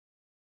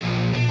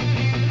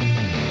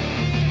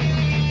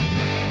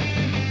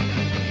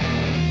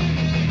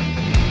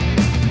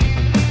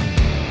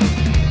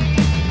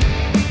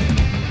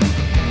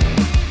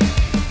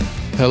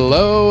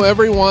Hello,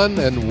 everyone,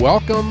 and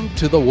welcome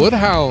to the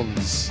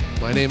Woodhounds.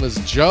 My name is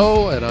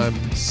Joe, and I'm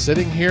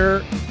sitting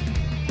here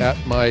at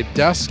my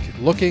desk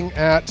looking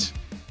at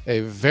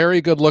a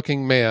very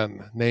good-looking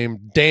man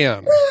named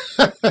Dan.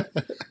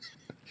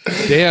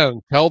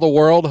 Dan, tell the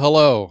world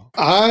hello.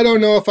 I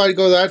don't know if I'd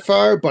go that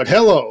far, but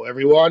hello,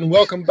 everyone.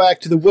 Welcome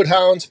back to the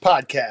Woodhounds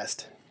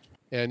podcast.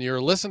 And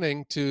you're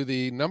listening to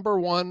the number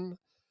one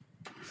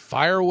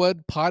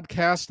firewood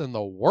podcast in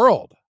the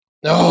world.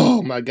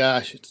 Oh my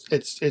gosh,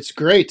 it's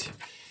great.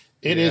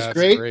 It is it's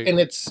great, and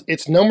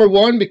it's number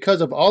one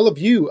because of all of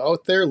you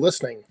out there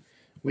listening.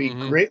 We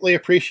greatly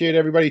appreciate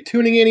everybody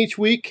tuning in each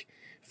week,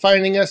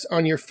 finding us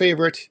on your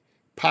favorite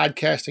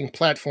podcasting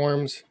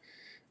platforms,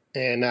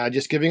 and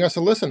just giving us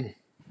a listen.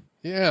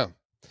 Yeah.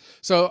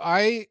 So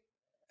I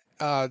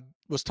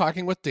was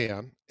talking with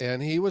Dan,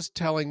 and he was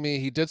telling me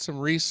he did some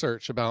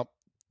research about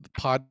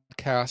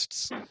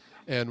podcasts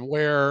and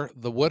where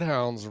the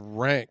Woodhounds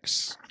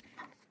ranks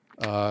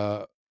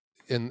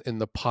in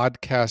the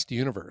podcast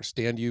universe.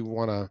 Dan, do you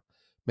want to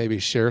maybe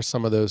share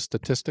some of those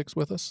statistics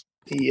with us?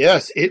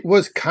 Yes, it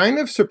was kind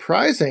of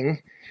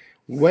surprising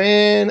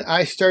when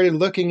I started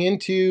looking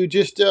into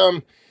just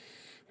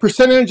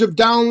percentage of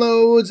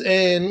downloads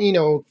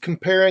and,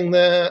 comparing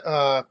the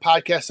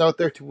podcasts out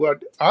there to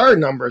what our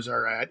numbers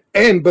are at.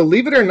 And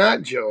believe it or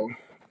not, Joe,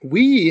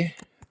 we,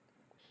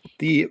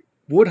 the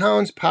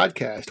Woodhounds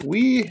podcast,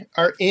 we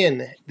are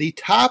in the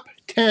top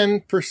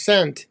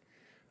 10%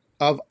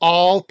 of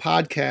all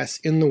podcasts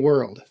in the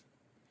world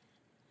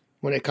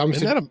when it comes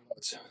to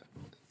downloads.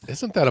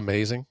 Isn't that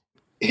amazing?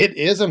 It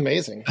is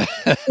amazing.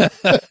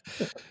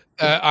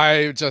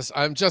 I'm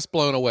just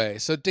blown away.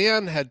 So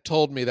Dan had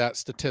told me that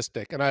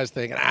statistic, and I was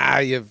thinking,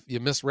 you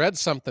misread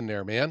something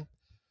there, man.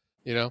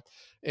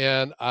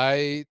 And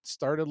I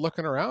started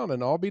looking around,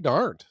 and I'll be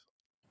darned.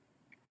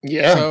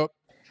 Yeah. So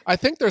I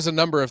think there's a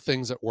number of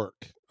things at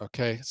work.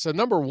 Okay. So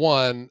number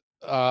one,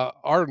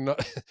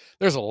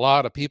 there's a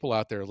lot of people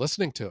out there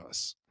listening to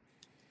us,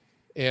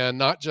 and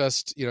not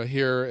just,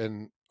 here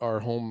in our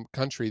home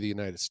country, the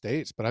United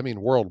States, but I mean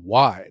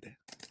worldwide.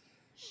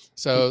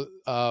 So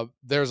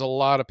there's a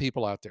lot of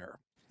people out there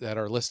that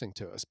are listening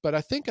to us. But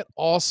I think it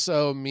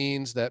also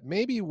means that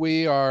maybe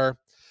we are,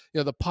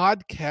 the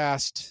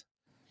podcasts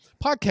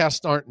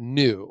aren't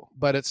new,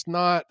 but it's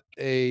not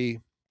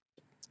the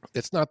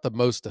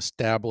most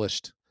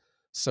established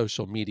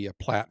social media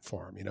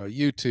platform.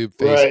 YouTube,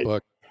 Facebook,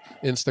 right,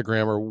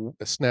 Instagram, or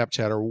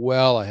Snapchat are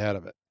well ahead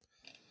of it.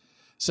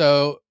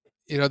 So,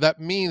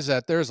 that means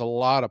that there's a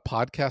lot of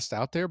podcasts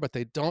out there, but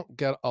they don't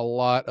get a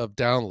lot of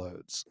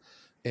downloads.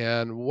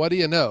 And what do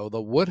you know?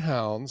 The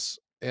Woodhounds,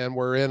 and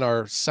we're in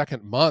our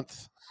second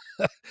month,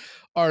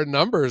 our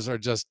numbers are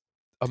just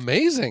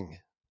amazing.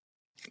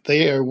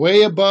 They are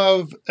way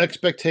above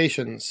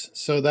expectations.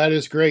 So that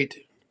is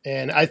great.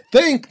 And I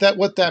think that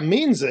what that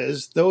means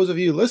is those of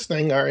you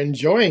listening are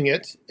enjoying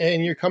it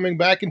and you're coming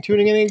back and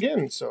tuning in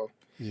again. So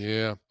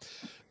yeah.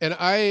 And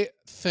I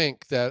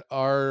think that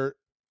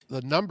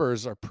the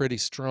numbers are pretty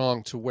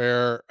strong to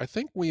where I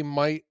think we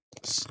might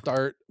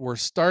we're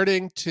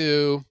starting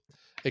to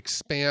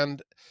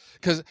expand,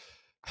 because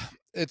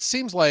it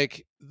seems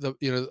like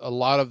a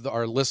lot of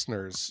our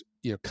listeners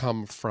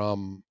come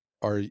from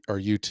our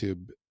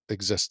YouTube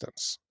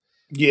existence.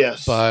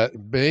 Yes, but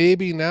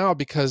maybe now,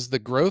 because the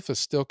growth is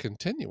still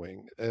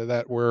continuing,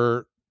 that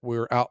we're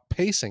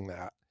outpacing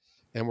that,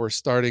 and we're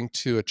starting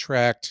to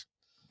attract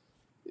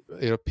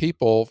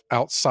people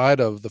outside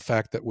of the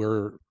fact that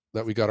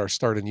we got our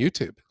start in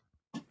YouTube.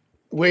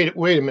 Wait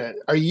a minute.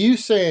 Are you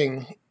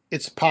saying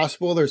it's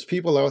possible there's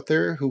people out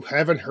there who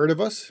haven't heard of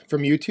us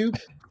from YouTube?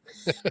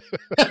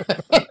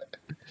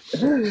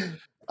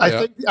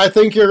 I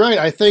think you're right.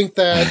 I think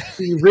that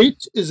the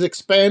reach is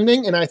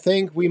expanding, and I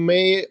think we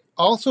may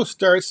also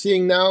start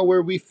seeing now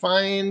where we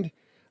find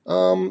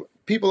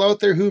people out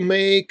there who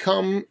may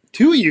come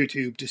to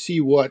YouTube to see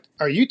what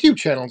our YouTube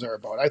channels are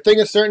about. I think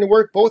it's starting to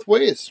work both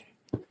ways.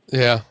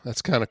 Yeah,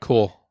 that's kind of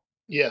cool.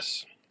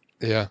 Yes.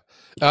 Yeah.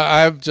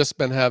 I've just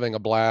been having a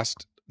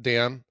blast,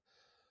 Dan.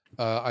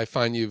 I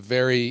find you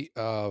very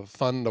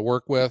fun to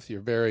work with.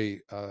 You're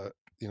very,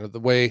 the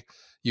way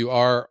you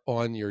are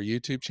on your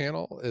YouTube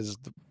channel is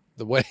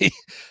the way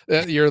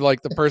that you're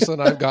like the person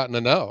I've gotten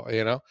to know,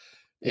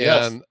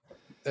 Yes. And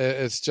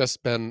it's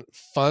just been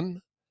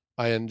fun.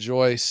 I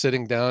enjoy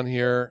sitting down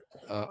here.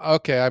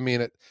 I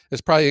mean,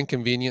 it's probably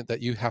inconvenient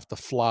that you have to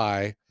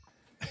fly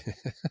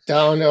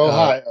down to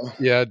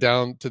Ohio.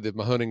 Down to the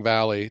Mahoning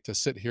Valley to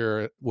sit here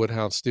at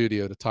Woodhound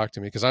Studio to talk to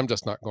me, because I'm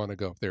just not going to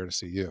go up there to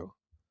see you.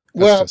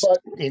 But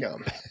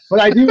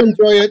I do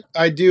enjoy it.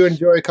 I do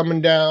enjoy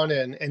coming down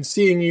and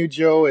seeing you,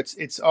 Joe.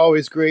 It's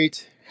always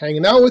great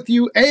hanging out with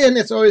you, and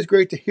it's always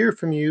great to hear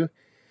from you,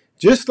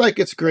 just like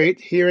it's great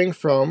hearing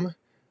from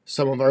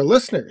some of our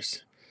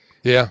listeners.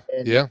 Yeah.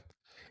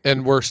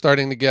 And we're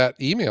starting to get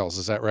emails.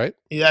 Is that right?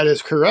 That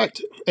is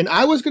correct. And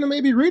I was going to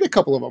maybe read a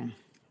couple of them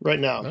right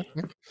now.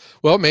 Okay.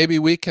 Well, maybe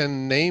we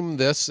can name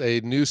this a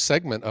new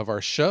segment of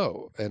our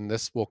show, and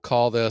we'll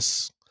call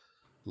this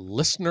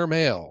Listener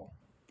Mail.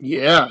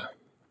 Yeah.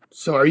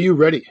 So are you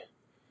ready?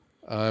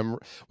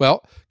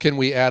 Well, can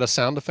we add a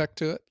sound effect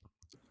to it?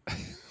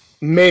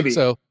 Maybe.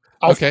 So,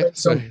 I'll okay. find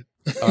So, some.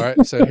 all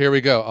right. So here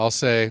we go. I'll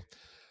say,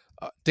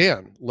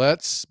 Dan,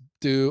 let's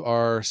do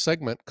our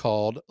segment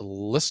called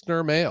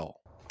Listener Mail.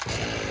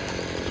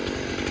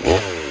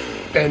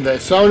 And the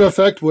sound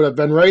effect would have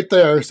been right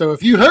there. So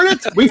if you heard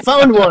it, we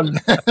found one.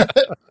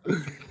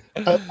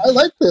 I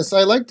like this.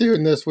 I like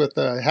doing this with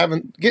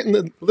getting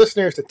the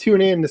listeners to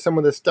tune in to some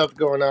of the stuff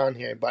going on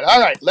here. But all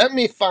right, let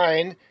me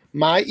find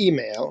my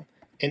email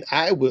and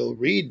I will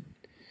read.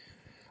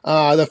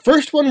 The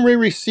first one we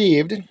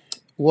received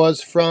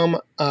was from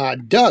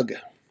Doug.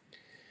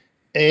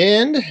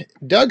 And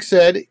Doug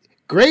said,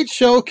 "Great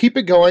show. Keep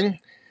it going.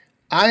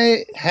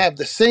 I have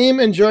the same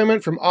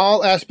enjoyment from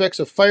all aspects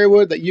of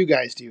firewood that you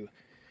guys do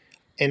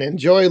and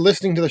enjoy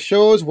listening to the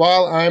shows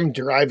while I'm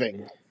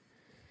driving."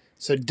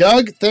 So,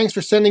 Doug, thanks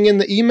for sending in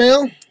the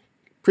email.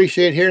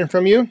 Appreciate hearing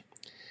from you.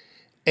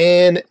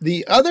 And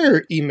the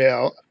other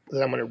email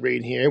that I'm going to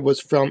read here was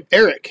from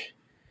Eric.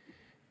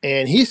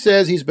 And he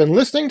says he's been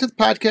listening to the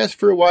podcast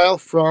for a while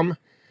from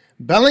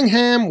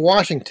Bellingham,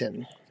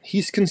 Washington.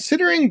 He's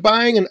considering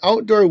buying an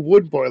outdoor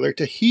wood boiler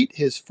to heat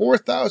his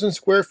 4,000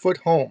 square foot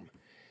home.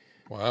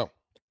 Wow.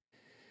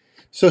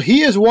 So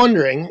he is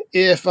wondering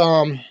if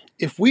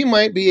we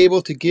might be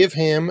able to give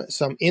him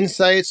some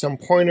insights, some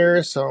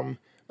pointers, some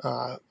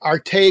our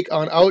take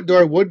on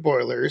outdoor wood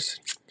boilers.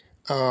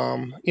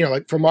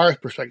 Like from our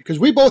perspective, because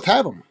we both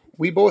have them.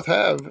 We both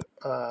have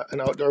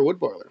an outdoor wood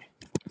boiler.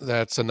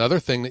 That's another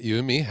thing that you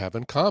and me have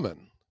in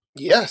common.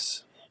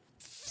 Yes.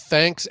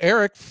 Thanks,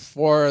 Eric,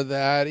 for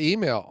that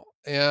email.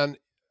 And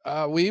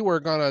we were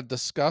going to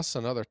discuss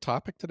another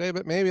topic today,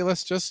 but maybe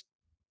let's just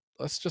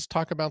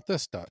talk about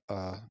this,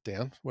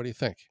 Dan. What do you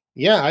think?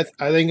 Yeah,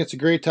 I think it's a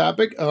great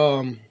topic.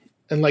 And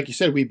like you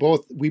said, we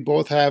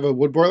both have a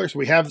wood boiler, so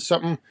we have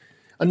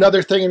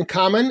another thing in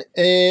common.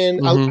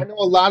 And I know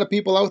a lot of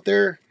people out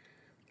there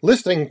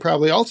listening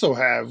probably also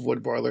have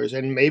wood boilers,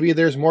 and maybe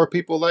there's more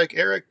people like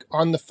Eric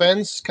on the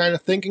fence, kind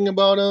of thinking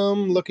about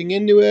them, looking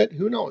into it.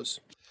 Who knows?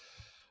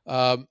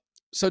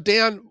 So,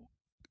 Dan,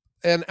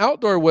 an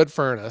outdoor wood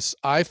furnace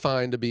I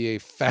find to be a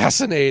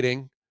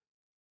fascinating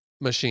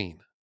machine.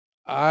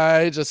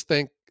 I just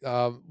think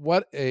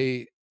what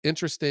a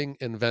interesting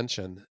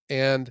invention,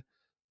 and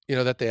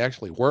that they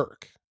actually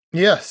work.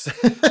 Yes.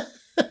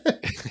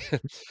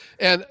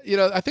 And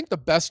I think the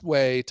best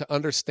way to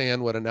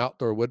understand what an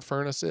outdoor wood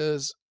furnace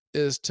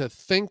is to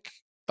think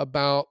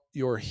about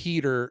your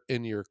heater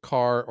in your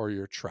car or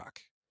your truck,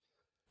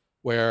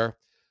 where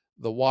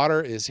the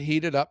water is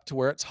heated up to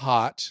where it's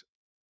hot.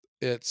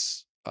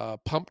 It's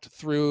pumped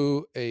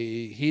through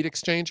a heat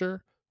exchanger,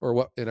 or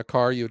what in a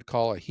car you would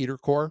call a heater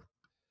core.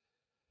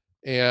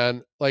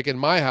 And like in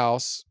my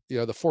house,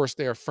 the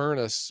forced air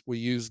furnace, we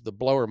use the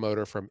blower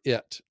motor from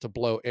it to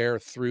blow air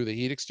through the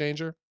heat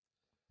exchanger.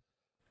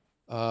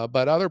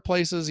 But other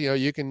places,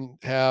 you can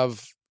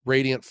have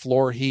radiant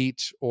floor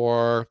heat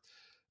or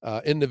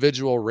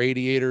individual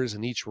radiators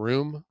in each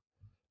room,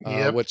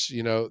 Yep.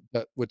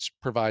 which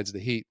provides the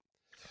heat.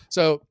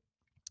 So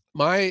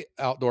my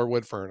outdoor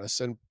wood furnace,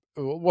 and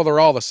well, they're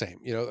all the same.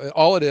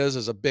 All it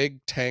is a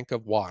big tank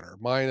of water.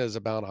 Mine is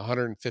about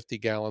 150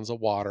 gallons of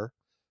water.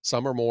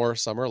 Some are more,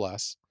 some are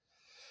less.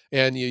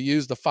 And you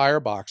use the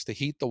firebox to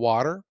heat the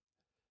water.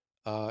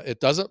 It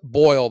doesn't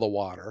boil the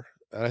water.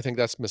 And I think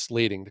that's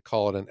misleading to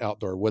call it an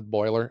outdoor wood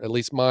boiler. At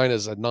least mine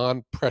is a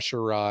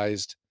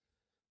non-pressurized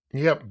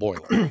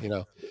boiler,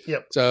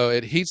 Yep. So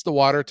it heats the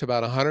water to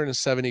about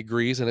 170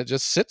 degrees and it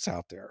just sits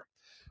out there.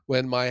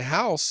 When my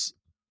house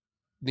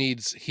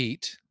needs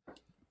heat,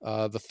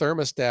 the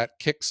thermostat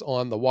kicks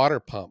on the water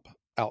pump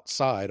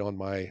outside on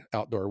my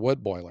outdoor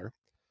wood boiler,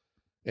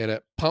 and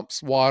it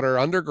pumps water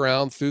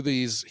underground through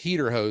these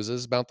heater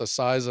hoses about the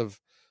size of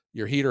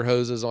your heater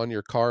hoses on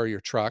your car or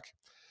your truck,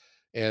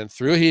 and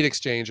through a heat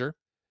exchanger.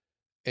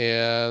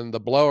 And the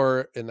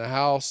blower in the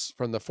house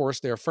from the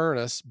forced air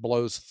furnace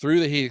blows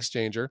through the heat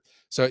exchanger.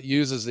 So it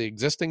uses the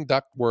existing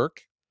duct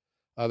work.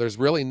 There's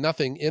really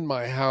nothing in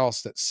my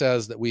house that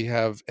says that we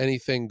have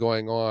anything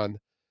going on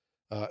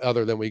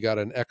other than we got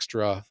an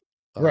extra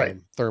Right.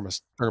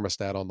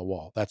 thermostat on the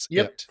wall. That's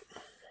Yep. it.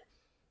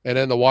 And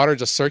then the water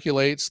just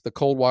circulates. The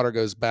cold water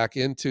goes back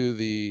into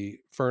the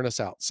furnace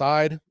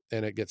outside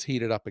and it gets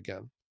heated up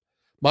again.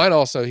 Mine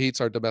also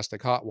heats our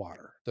domestic hot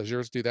water. Does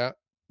yours do that?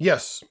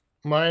 Yes.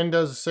 Mine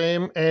does the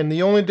same. And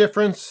the only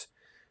difference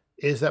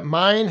is that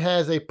mine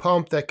has a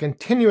pump that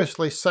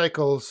continuously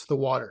cycles the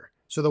water.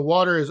 So the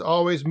water is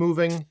always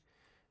moving.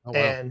 Oh,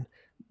 wow.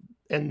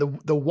 And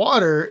the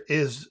water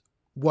is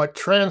what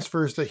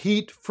transfers the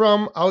heat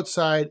from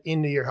outside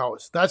into your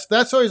house.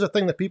 That's always a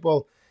thing that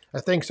people, I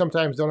think,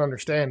 sometimes don't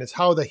understand, is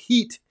how the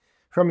heat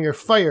from your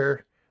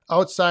fire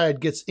outside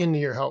gets into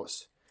your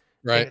house.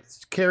 Right. And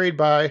it's carried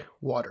by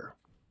water.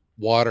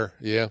 Water,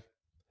 yeah.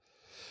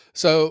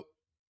 So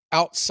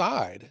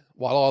outside,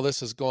 while all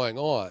this is going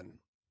on,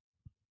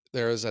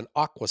 there is an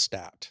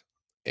aquastat.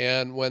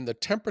 And when the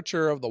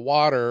temperature of the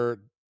water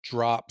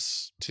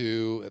drops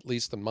to, at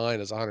least in mine,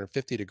 is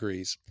 150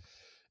 degrees,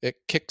 it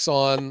kicks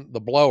on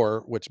the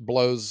blower, which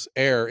blows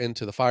air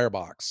into the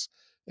firebox,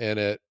 and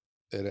it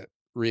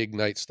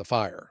reignites the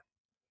fire.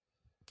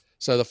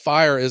 So the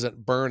fire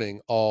isn't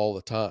burning all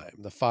the time.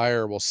 The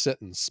fire will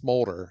sit and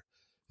smolder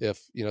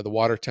if the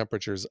water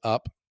temperature is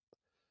up,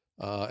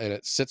 and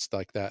it sits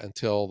like that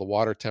until the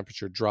water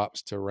temperature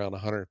drops to around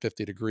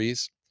 150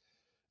 degrees,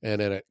 and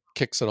then it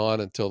kicks it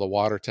on until the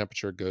water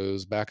temperature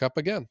goes back up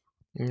again.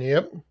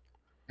 Yep.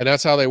 And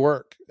that's how they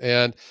work.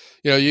 And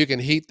you can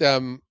heat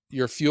them.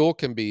 Your fuel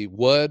can be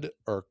wood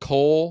or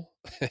coal.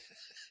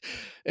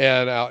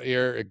 And out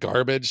here,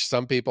 garbage.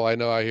 Some people I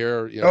know out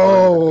here,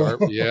 Oh.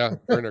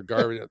 burn their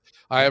garbage.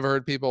 I have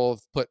heard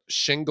people put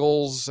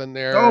shingles in Oh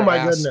their my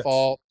goodness.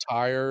 asphalt,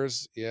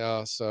 tires.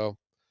 Yeah. So,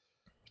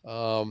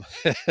 um,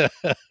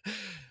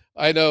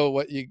 I know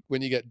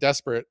when you get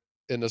desperate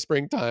in the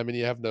springtime and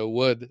you have no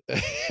wood,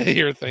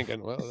 you're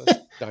thinking, well, this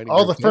dining All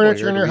room the table furniture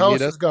here, in do your we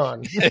need house it? is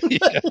gone.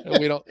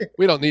 Yeah,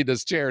 we don't need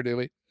this chair, do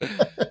we?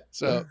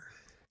 So,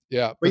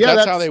 yeah, But but yeah,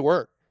 that's how they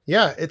work.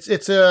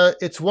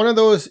 it's one of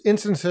those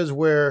instances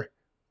where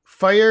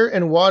fire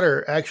and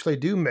water actually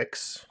do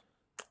mix.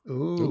 Ooh,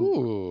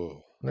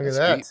 Ooh, look at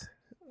that's deep.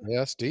 that. Yeah,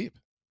 that's deep.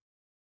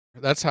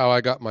 That's how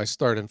I got my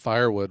start in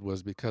firewood,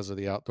 was because of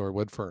the outdoor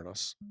wood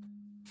furnace.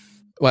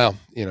 Well,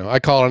 I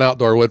call it an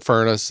outdoor wood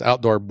furnace,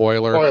 outdoor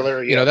boiler.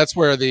 Boiler, yeah. That's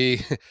where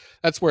the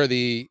that's where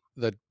the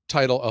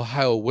title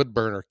Ohio wood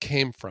burner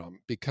came from,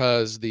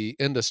 because the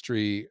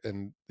industry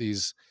and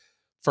these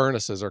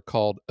furnaces are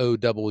called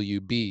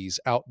OWBs,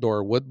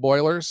 outdoor wood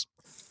boilers.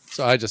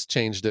 So I just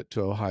changed it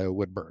to Ohio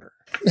wood burner.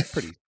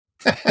 Pretty.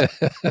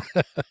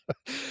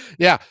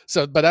 Yeah.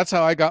 So, but that's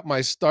how I got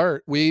my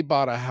start. We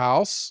bought a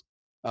house.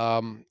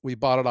 We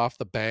bought it off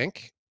the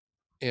bank,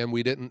 and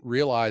we didn't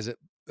realize it.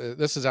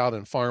 This is out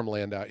in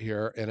farmland out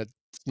here, and it's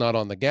not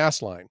on the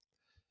gas line.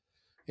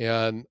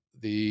 And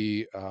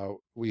we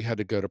had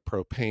to go to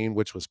propane,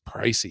 which was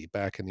pricey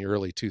back in the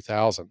early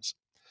 2000s.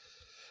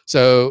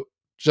 So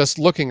just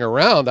looking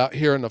around out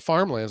here in the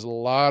farmlands, a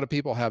lot of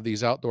people have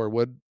these outdoor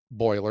wood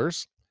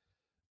boilers,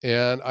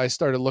 and I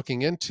started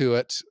looking into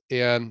it,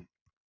 and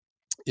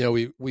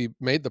we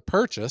made the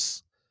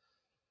purchase,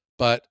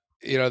 but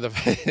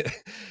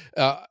the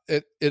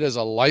it is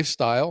a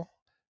lifestyle.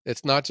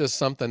 It's not just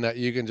something that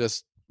you can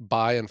just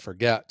buy and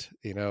forget.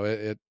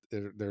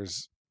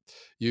 There's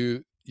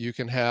you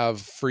can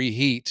have free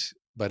heat,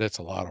 but it's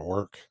a lot of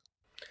work.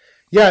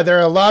 Yeah, there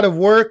are a lot of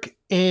work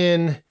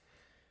in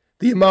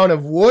the amount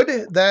of wood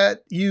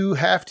that you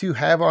have to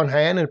have on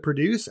hand and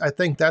produce. I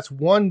think that's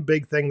one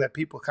big thing that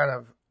people kind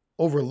of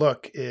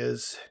overlook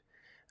is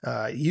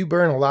you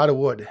burn a lot of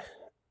wood,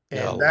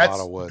 Yeah, a and lot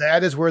of wood.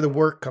 that is where the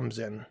work comes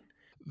in.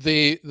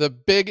 The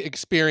big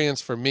experience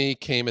for me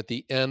came at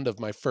the end of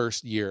my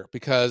first year,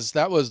 because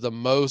that was the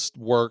most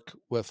work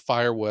with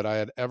firewood I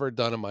had ever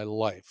done in my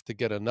life, to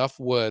get enough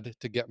wood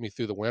to get me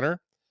through the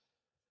winter.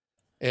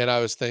 And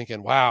I was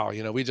thinking, wow,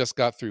 we just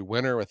got through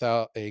winter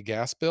without a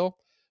gas bill.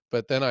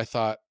 But then I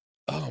thought,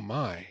 oh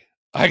my,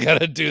 I got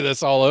to do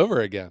this all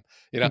over again.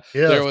 There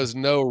Yes. was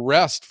no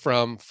rest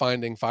from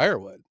finding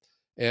firewood.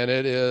 And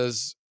it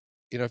is,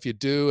 if you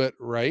do it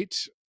right,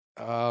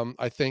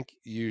 I think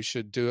you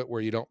should do it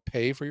where you don't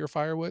pay for your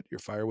firewood. Your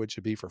firewood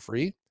should be for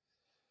free.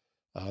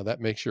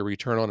 That makes your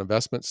return on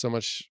investment so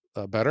much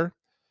better.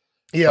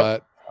 Yep.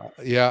 But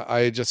yeah,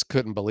 I just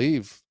couldn't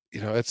believe,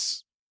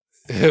 it's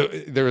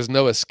there is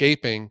no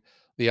escaping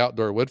the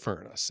outdoor wood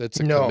furnace. It's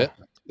a No.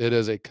 commitment. It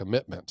is a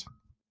commitment.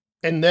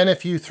 And then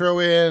if you throw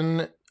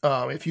in,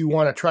 if you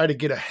want to try to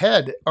get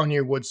ahead on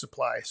your wood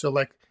supply. So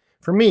like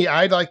for me,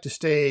 I'd like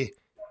to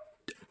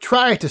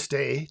try to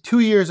stay 2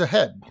 years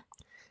ahead.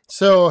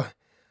 So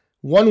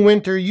one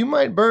winter you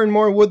might burn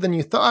more wood than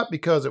you thought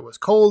because it was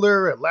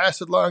colder, it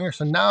lasted longer.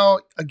 So now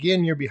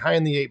again, you're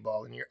behind the 8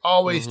 ball and you're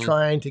always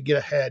trying to get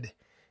ahead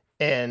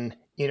and,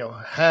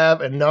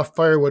 have enough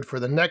firewood for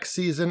the next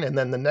season and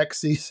then the next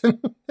season.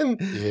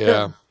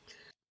 Yeah.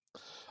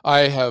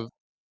 I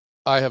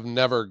have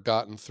never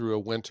gotten through a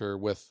winter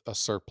with a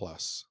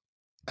surplus.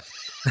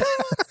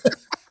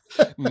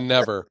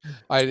 Never.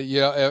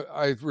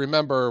 I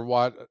remember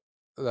what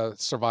the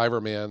Survivor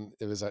Man,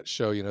 it was that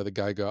show, the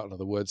guy go out into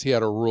the woods. He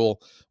had a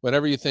rule: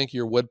 whenever you think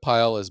your wood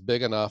pile is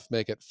big enough,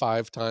 make it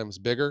 5 times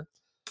bigger.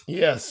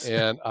 Yes.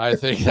 And I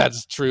think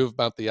that's true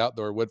about the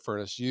outdoor wood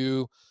furnace.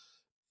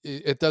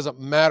 It doesn't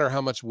matter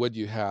how much wood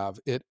you have,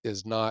 it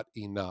is not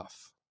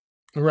enough.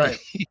 Right.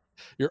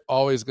 You're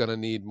always going to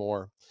need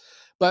more.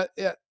 But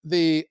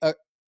the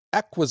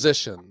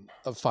acquisition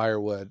of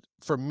firewood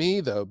for me,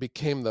 though,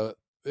 it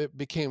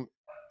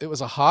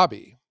was a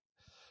hobby.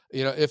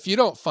 If you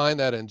don't find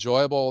that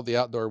enjoyable, the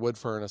outdoor wood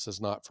furnace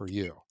is not for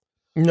you.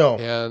 No.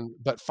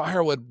 But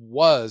firewood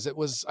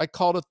I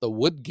called it the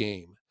wood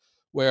game,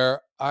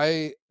 where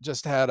I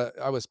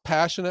was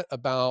passionate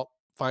about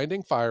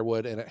finding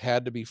firewood, and it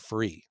had to be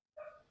free.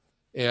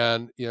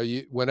 And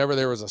whenever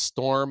there was a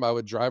storm, I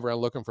would drive around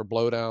looking for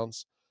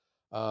blowdowns.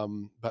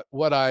 But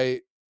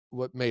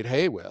what made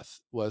hay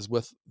was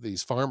with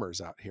these farmers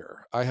out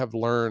here. I have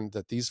learned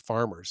that these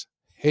farmers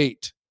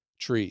hate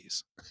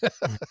trees.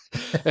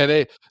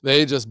 And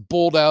they just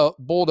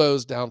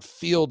bulldozed down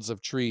fields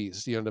of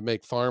trees, to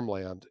make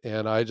farmland.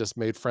 And I just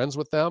made friends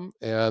with them,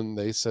 and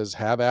they says,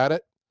 have at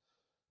it.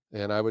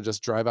 And I would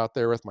just drive out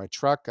there with my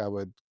truck. I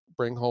would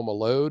bring home a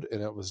load,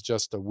 and it was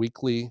just a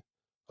weekly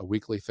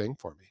thing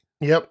for me.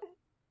 Yep.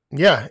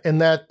 Yeah, and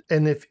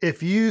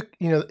if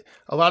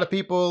a lot of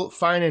people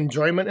find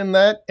enjoyment in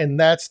that, and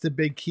that's the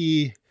big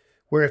key.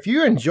 Where if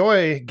you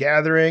enjoy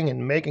gathering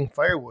and making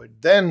firewood,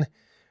 then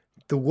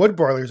the wood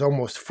boiler is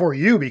almost for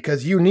you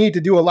because you need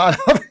to do a lot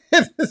of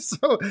it.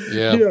 So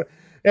Yeah.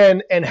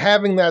 and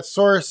having that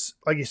source,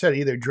 like you said,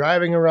 either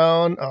driving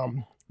around.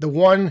 The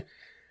one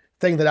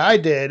thing that I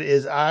did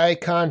is I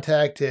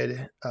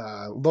contacted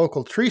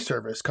local tree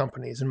service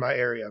companies in my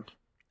area.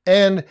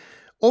 And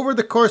over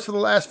the course of the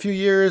last few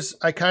years,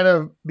 I kind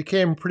of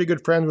became pretty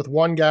good friends with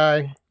one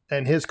guy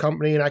and his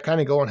company, and I kind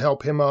of go and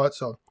help him out.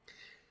 So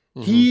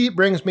he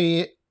brings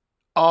me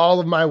all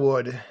of my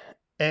wood.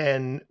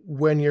 And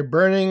when you're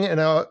burning in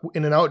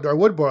an outdoor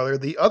wood boiler,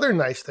 the other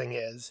nice thing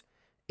is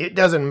it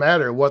doesn't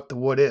matter what the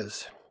wood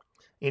is.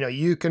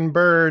 You can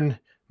burn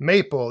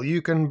maple,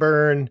 you can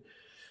burn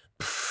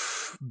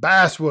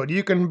basswood,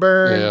 you can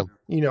burn,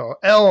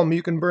 elm,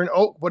 you can burn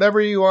oak,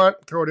 whatever you want,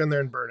 throw it in there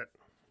and burn it.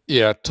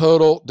 Yeah,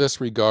 total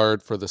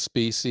disregard for the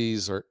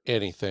species or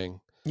anything.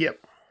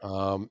 Yep.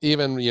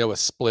 Even with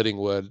splitting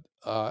wood,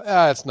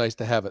 it's nice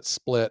to have it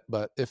split,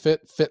 but if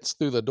it fits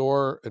through the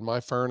door in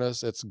my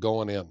furnace, it's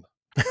going in.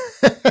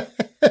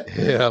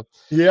 Yeah.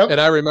 Yep.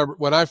 And I remember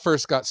when I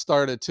first got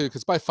started too,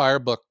 because my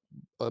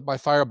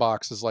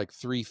firebox is like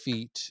 3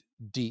 feet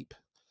deep.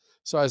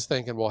 So I was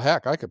thinking, well,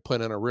 heck, I could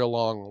put in a real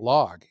long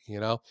log,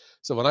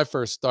 So when I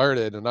first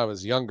started and I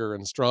was younger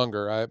and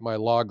stronger, my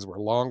logs were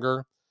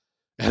longer.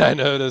 And I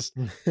noticed,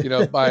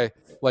 by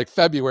like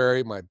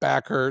February, my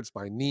back hurts,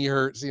 my knee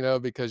hurts,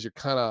 because you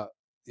got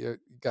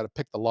to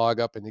pick the log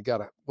up, and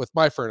with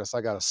my furnace,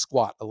 I got to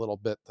squat a little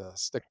bit to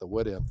stick the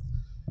wood in.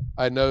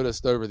 I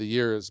noticed over the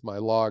years, my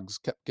logs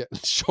kept getting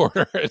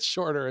shorter and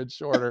shorter and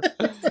shorter.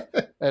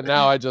 And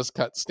now I just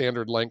cut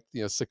standard length,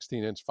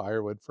 16-inch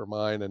firewood for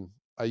mine. And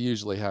I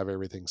usually have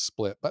everything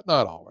split, but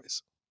not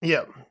always.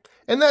 Yeah.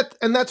 And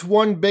that's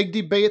one big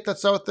debate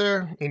that's out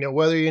there,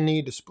 whether you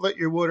need to split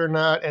your wood or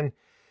not. And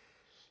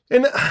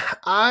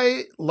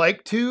I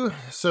like to,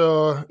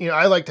 so,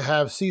 I like to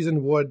have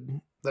seasoned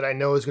wood that I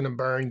know is going to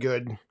burn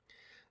good.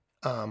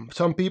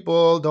 Some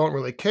people don't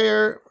really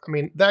care. I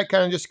mean, that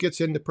kind of just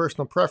gets into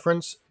personal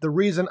preference. The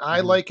reason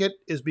I like it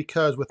is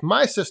because with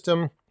my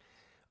system,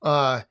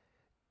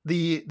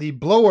 the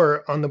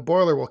blower on the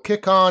boiler will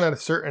kick on at a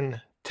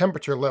certain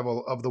temperature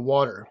level of the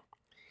water.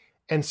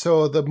 And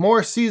so the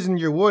more seasoned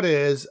your wood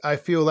is, I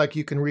feel like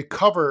you can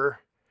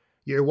recover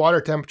your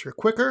water temperature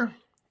quicker.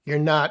 You're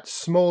not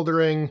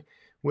smoldering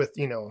with,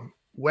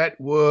 wet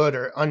wood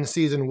or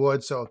unseasoned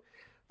wood. So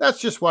that's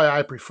just why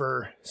I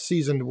prefer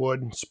seasoned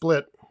wood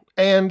split.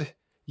 And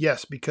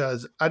yes,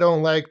 because I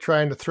don't like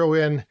trying to throw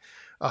in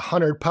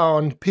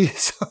 100-pound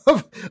piece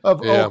of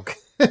oak.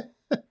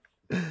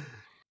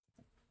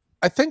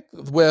 I think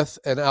with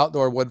an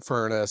outdoor wood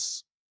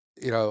furnace,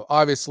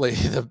 obviously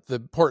the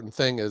important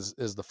thing is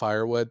the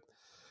firewood,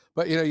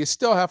 but you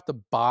still have to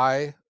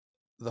buy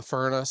the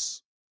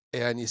furnace,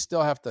 and you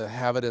still have to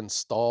have it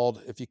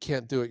installed. If you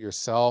can't do it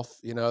yourself,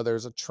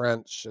 there's a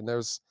trench and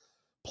there's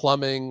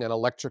plumbing and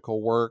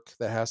electrical work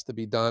that has to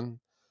be done.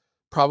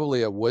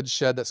 Probably a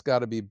woodshed that's got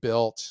to be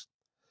built.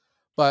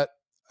 But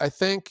I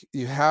think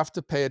you have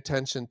to pay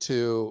attention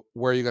to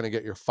where you're going to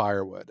get your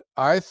firewood.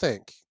 I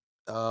think,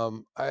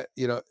 from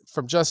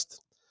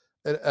just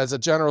as a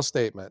general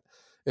statement,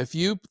 if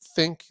you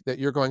think that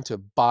you're going to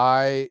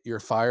buy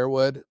your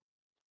firewood,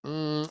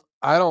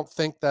 I don't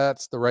think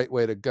that's the right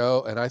way to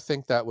go. And I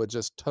think that would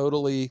just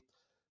totally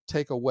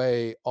take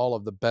away all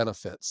of the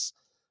benefits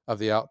of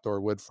the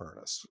outdoor wood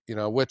furnace,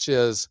 which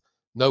is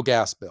no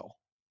gas bill.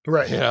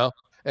 Right.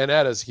 And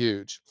that is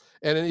huge.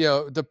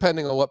 And,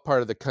 depending on what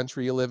part of the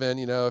country you live in,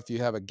 if you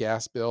have a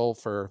gas bill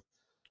for,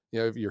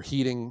 your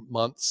heating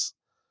months.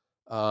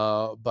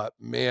 But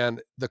man,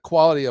 the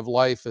quality of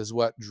life is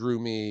what drew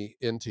me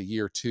into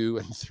year 2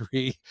 and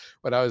 3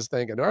 when I was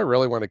thinking, do I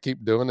really want to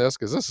keep doing this?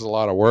 Because this is a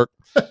lot of work.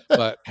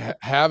 But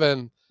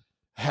having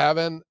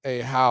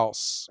a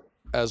house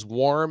as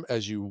warm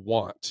as you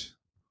want.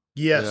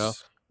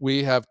 Yes.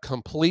 We have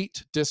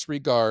complete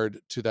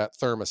disregard to that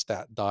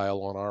thermostat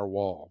dial on our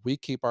wall. We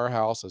keep our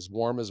house as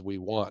warm as we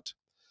want.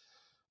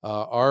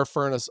 Our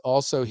furnace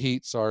also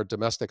heats our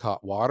domestic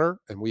hot water,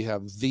 and we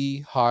have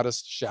the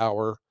hottest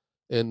shower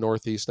in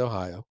Northeast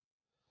Ohio.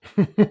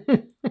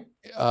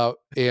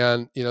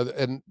 And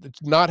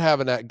not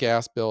having that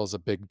gas bill is a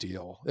big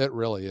deal. It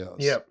really is.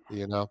 Yep.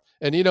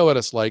 And you know what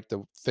it's like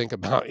to think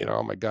about,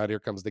 oh my God, here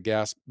comes the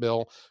gas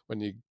bill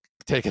when you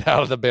take it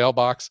out of the bail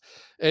box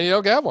and you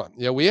don't have one.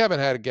 We haven't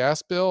had a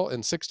gas bill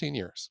in 16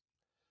 years.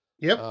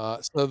 Yep.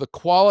 So the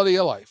quality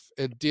of life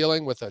in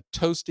dealing with a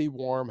toasty,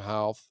 warm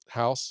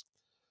house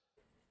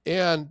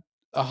and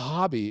a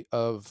hobby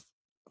of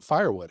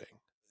firewooding,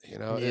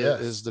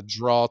 Yes. is the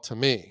draw to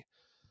me.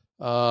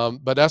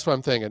 But that's what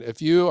I'm thinking.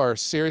 If you are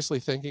seriously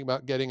thinking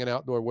about getting an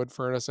outdoor wood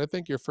furnace, I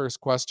think your first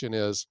question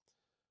is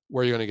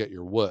where you're going to get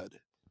your wood.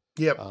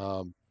 Yep.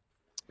 Um,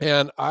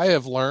 and I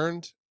have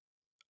learned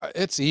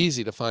it's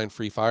easy to find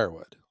free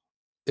firewood.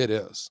 It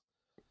is.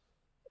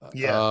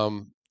 Yeah.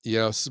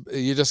 You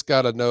just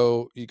got to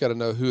know. You got to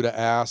know who to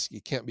ask.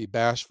 You can't be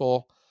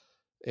bashful.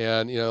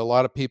 And a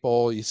lot of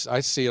people,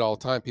 I see it all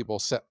the time. People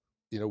set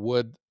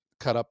wood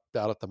cut up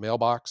out at the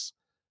mailbox.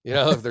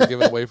 If they're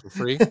giving away for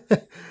free.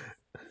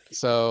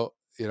 So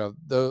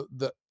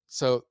the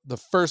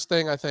first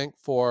thing I think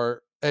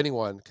for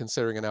anyone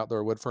considering an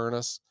outdoor wood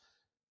furnace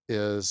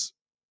is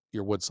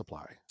your wood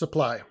supply.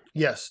 Supply,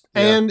 yes.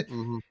 Yeah.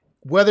 And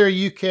whether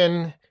you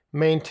can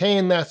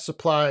maintain that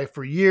supply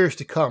for years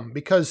to come,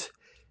 because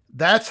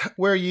that's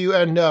where you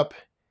end up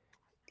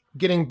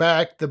getting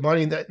back the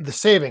money, that the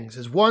savings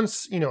is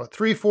once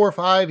 3, 4,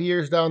 5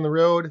 years down the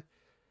road,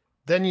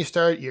 then you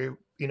start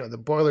the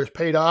boiler's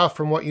paid off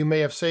from what you may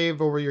have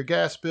saved over your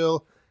gas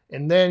bill,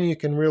 and then you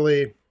can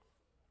really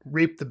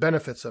reap the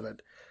benefits of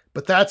it.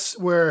 But that's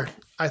where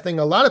I think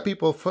a lot of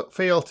people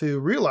fail to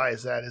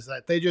realize that, is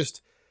that they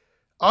just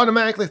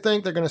automatically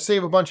think they're going to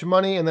save a bunch of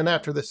money, and then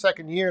after the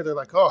second year, they're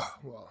like, oh,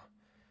 well,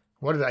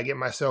 what did I get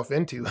myself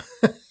into?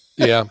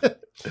 Yeah.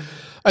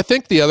 I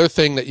think the other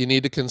thing that you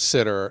need to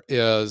consider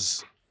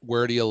is,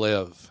 where do you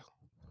live?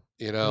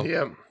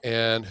 Yeah.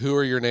 And who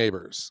are your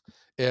neighbors?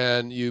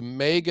 And you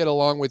may get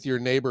along with your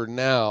neighbor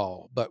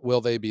now, but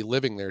will they be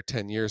living there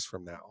 10 years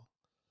from now?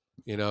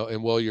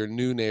 And will your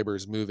new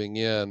neighbors moving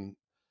in,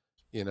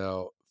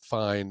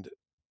 find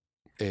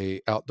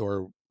a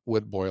outdoor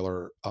wood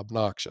boiler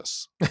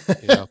obnoxious?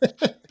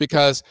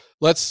 Because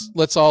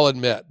let's all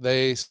admit,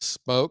 they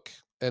smoke,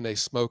 and they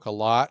smoke a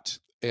lot,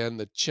 and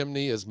the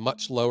chimney is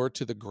much lower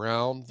to the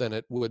ground than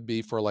it would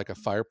be for like a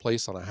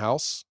fireplace on a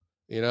house.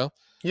 Yep.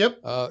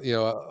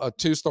 A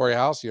 2-story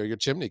house, your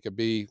chimney could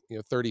be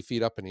 30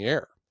 feet up in the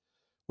air,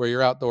 where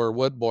your outdoor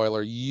wood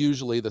boiler,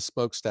 usually the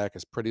smokestack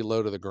is pretty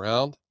low to the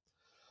ground.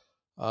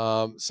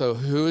 So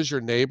who is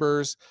your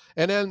neighbors?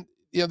 And then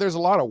there's a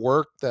lot of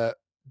work that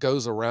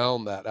goes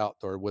around that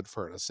outdoor wood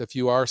furnace. If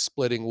you are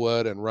splitting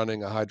wood and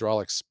running a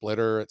hydraulic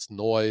splitter, it's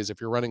noise.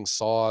 If you're running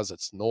saws,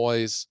 it's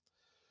noise.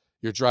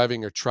 You're driving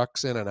your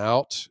trucks in and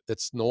out,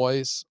 it's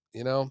noise.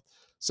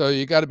 So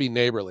you got to be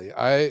neighborly.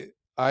 I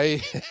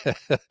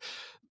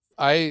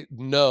I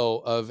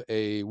know of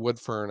a wood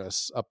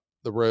furnace up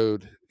the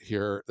road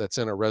here that's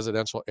in a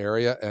residential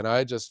area, and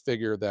I just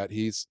figure that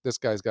this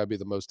guy's got to be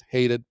the most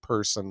hated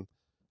person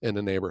in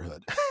the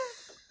neighborhood.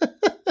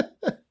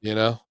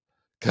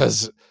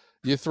 Because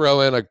you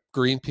throw in a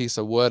green piece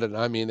of wood, and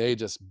I mean, they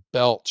just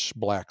belch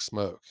black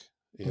smoke.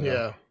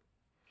 Yeah.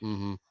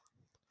 Mm-hmm.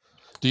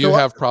 Do you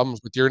have problems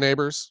with your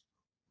neighbors?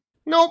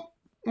 Nope.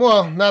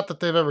 Well, not that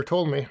they've ever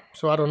told me,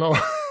 so I don't know.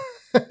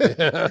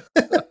 Yeah.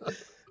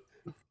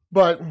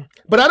 But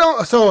I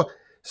don't.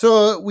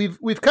 So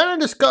we've kind of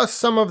discussed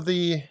some of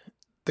the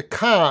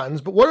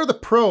cons, but what are the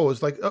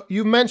pros? Like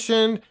you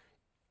mentioned,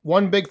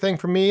 one big thing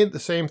for me, the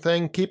same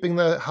thing, keeping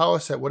the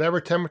house at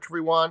whatever temperature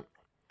we want,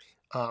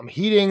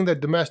 heating the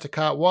domestic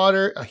hot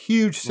water, a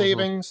huge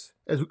savings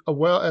as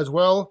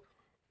well.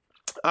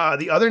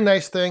 The other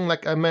nice thing,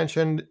 like I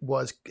mentioned,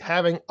 was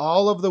having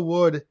all of the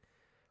wood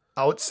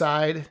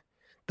outside.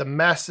 The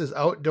mess is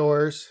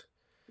outdoors.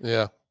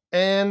 Yeah.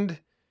 And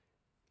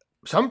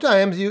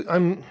sometimes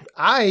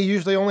I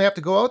usually only have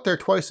to go out there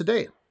twice a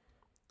day.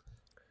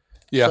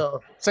 Yeah.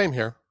 So, same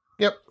here.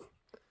 Yep.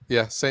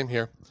 Yeah, same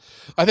here.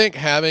 I think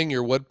having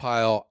your wood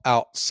pile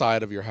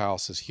outside of your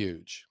house is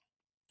huge.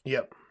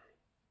 Yep.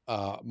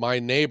 My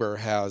neighbor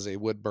has a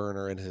wood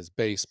burner in his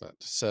basement.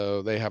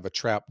 So they have a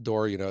trap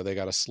door, they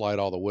got to slide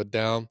all the wood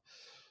down.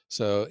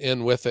 So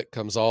in with it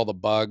comes all the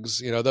bugs.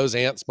 Those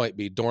ants might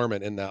be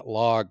dormant in that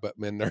log, but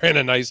when they're in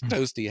a nice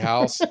toasty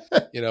house,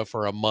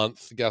 for a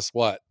month, guess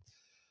what?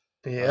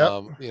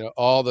 Yeah.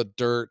 All the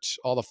dirt,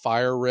 all the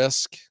fire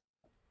risk,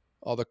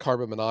 all the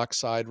carbon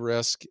monoxide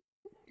risk,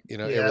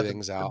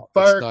 everything's out.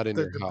 Bark, it's not in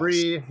your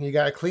debris, house. You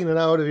got to clean it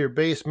out of your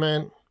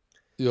basement.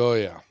 Oh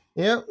yeah.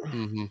 Yep.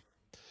 Mm-hmm.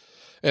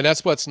 And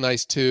that's what's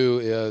nice too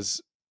is,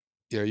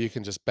 you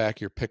can just back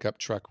your pickup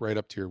truck right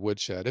up to your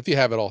woodshed if you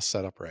have it all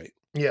set up right.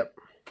 Yep.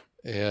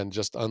 And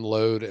just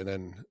unload, and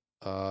then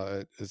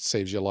it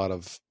saves you a lot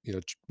of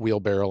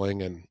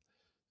wheelbarrowing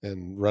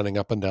and running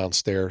up and down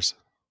stairs.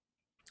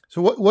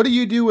 So what do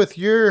you do with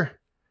your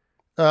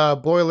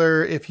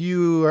boiler if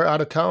you are out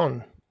of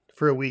town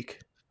for a week?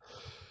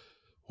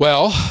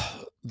 Well,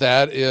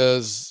 that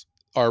is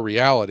our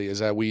reality, is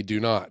that we do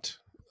not.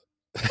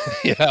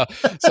 Yeah.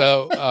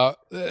 So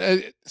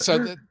that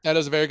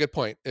is a very good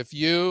point. If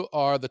you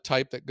are the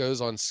type that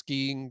goes on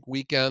skiing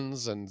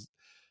weekends and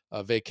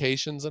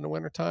vacations in the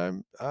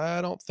wintertime,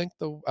 I don't think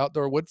the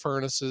outdoor wood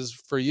furnace is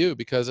for you,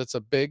 because it's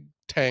a big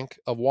tank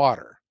of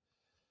water,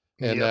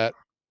 and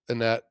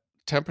that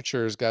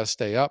temperature has got to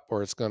stay up,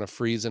 or it's going to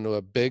freeze into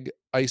a big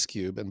ice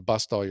cube and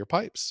bust all your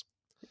pipes.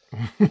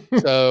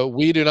 So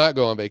we do not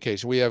go on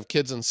vacation. We have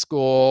kids in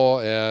school,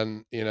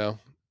 and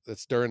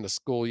it's during the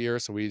school year,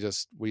 so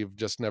we've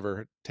just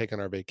never taken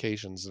our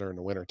vacations during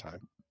the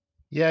wintertime.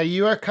 Yeah,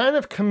 you are kind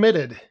of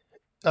committed.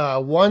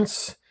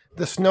 Once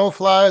the snow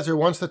flies or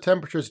once the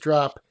temperatures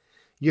drop,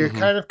 you're Hmm.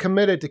 kind of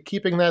committed to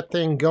keeping that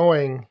thing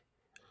going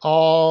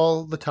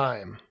all the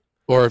time.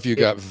 Or if you It,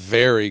 got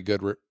very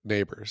good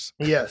neighbors.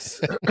 yes.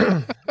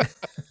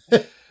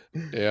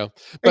 Yeah.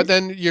 But And-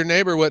 then your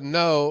neighbor wouldn't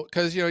know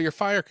because, your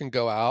fire can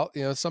go out,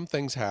 some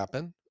things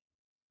happen.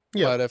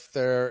 yep. But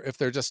if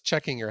they're just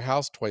checking your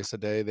house twice a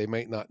day, they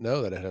might not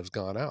know that it has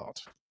gone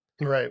out.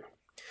 Right.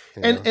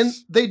 You And know. and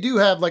they do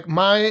have, like,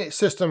 my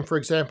system, for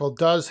example,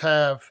 does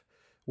have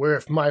where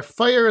if my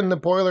fire in the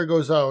boiler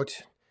goes out,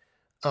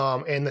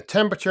 and the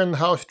temperature in the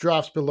house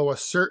drops below a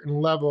certain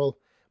level,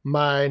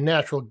 my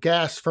natural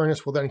gas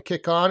furnace will then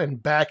kick on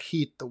and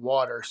backheat the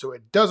water so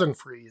it doesn't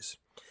freeze.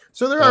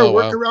 So there are Oh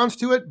wow. workarounds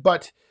to it,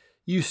 but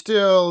you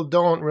still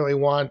don't really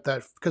want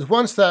that, because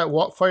once that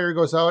fire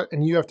goes out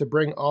and you have to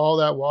bring all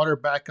that water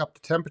back up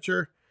to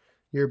temperature,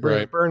 you're going to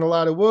Right. burn a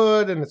lot of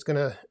wood, and it's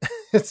gonna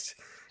it's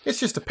it's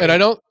just a And pain.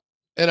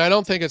 I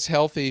don't think it's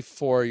healthy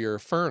for your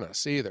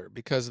furnace either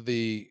because of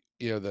the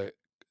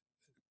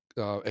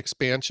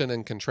expansion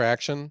and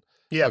contraction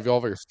Yeah. of all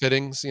of your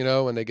fittings,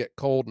 when they get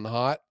cold and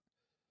hot.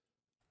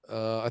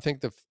 I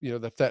think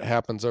if that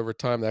happens over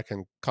time, that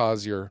can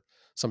cause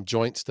some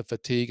joints to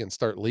fatigue and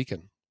start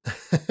leaking,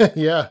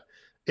 Yeah,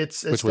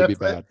 it's which would be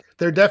definitely, bad.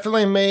 they're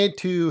definitely made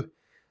to,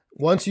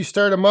 once you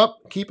start them up,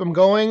 keep them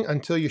going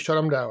until you shut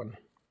them down.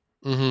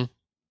 Hmm.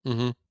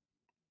 Hmm.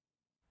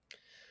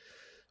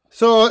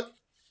 So,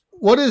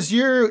 what is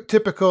your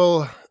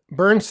typical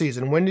burn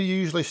season? When do you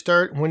usually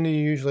start? When do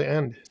you usually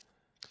end?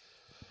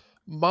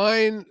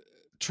 Mine,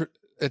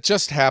 it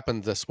just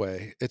happened this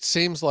way. It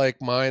seems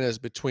like mine is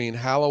between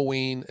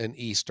Halloween and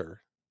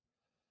Easter,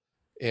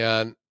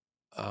 and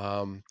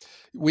um,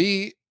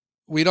 we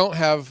we don't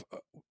have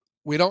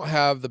we don't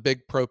have the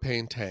big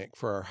propane tank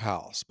for our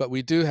house, but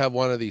we do have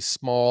one of these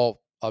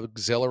small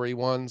auxiliary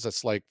ones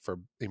that's like for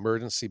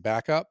emergency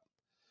backup.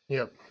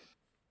 Yep.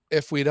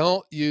 If we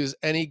don't use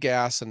any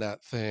gas in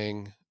that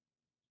thing,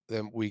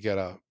 then we get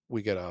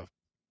a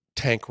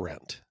tank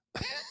rent,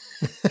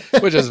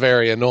 which is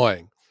very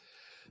annoying.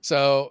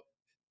 So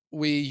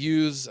we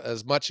use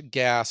as much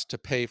gas to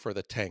pay for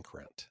the tank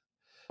rent.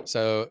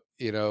 So,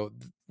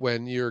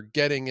 when you're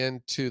getting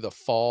into the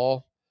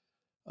fall,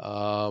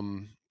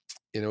 um,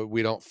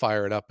 we don't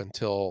fire it up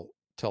until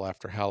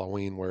after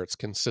Halloween where it's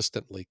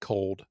consistently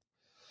cold.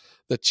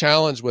 The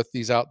challenge with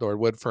these outdoor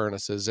wood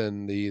furnaces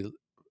in the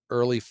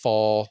early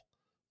fall,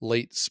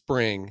 late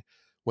spring,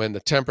 when the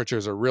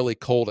temperatures are really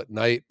cold at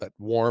night but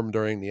warm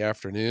during the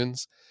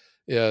afternoons,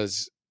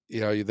 is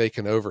they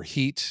can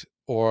overheat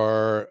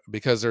or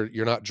because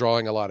you're not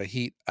drawing a lot of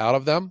heat out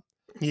of them,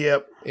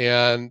 Yep.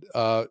 and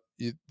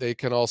they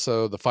can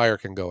also the fire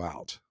can go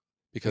out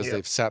because Yep.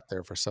 they've sat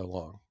there for so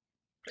long.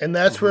 And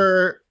that's Hmm.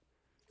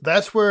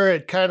 where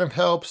it kind of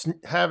helps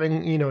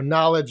having,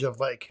 knowledge of,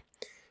 like,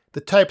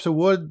 the types of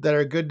wood that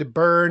are good to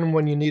burn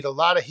when you need a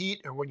lot of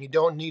heat or when you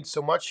don't need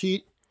so much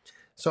heat.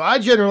 So I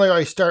generally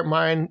always start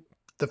mine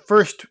the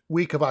first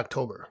week of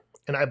October,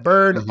 and I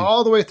burn Hmm.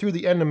 all the way through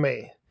the end of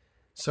May.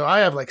 So I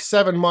have like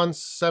 7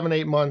 months, 7,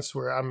 8 months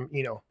where I'm,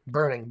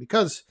 burning,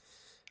 because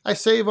I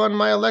save on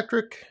my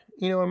electric,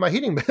 and my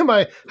heating,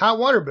 my hot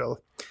water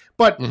bill.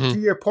 But Hmm. to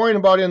your point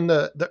about in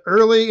the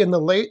early and the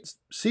late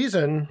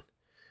season,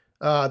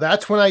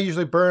 that's when I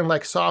usually burn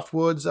like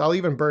softwoods. I'll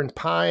even burn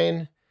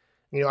pine.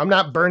 I'm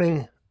not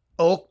burning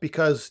oak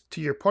because,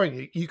 to your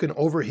point, you can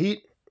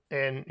overheat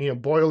and,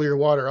 boil your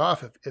water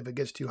off if it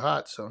gets too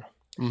hot. So,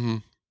 Hmm.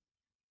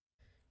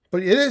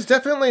 but it is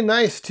definitely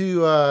nice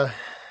to,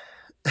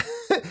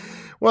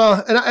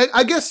 well, and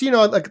I guess,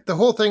 like, the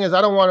whole thing is,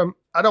 I don't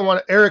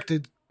want Eric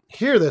to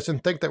hear this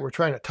and think that we're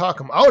trying to talk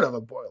him out of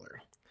a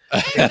boiler.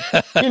 And,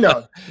 you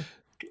know,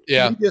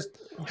 Yeah. we just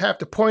have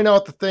to point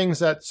out the things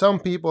that some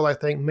people, I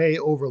think, may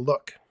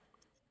overlook.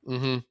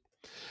 Hmm.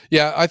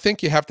 Yeah, I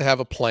think you have to have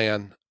a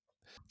plan.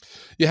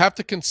 You have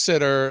to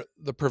consider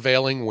the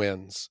prevailing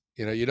winds.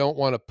 You don't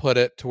want to put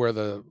it to where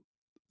the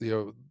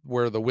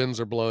winds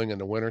are blowing in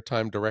the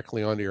wintertime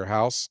directly onto your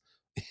house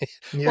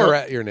or Yep.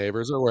 at your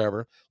neighbors or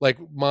wherever. Like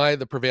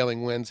the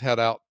prevailing winds head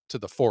out to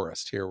the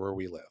forest here where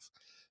we live.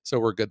 So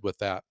we're good with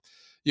that.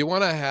 You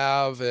want to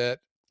have it,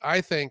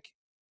 I think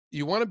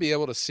you want to be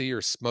able to see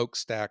your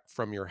smokestack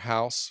from your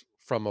house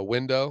from a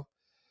window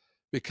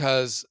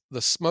because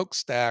the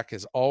smokestack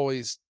is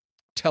always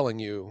telling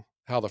you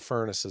how the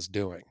furnace is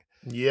doing.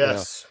 You know,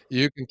 Yes.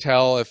 you can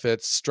tell if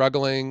it's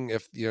struggling,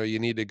 if you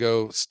need to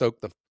go stoke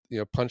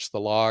punch the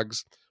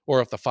logs,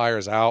 or if the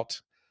fire's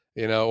out,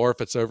 or if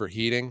it's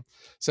overheating.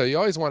 So you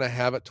always want to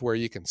have it to where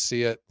you can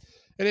see it.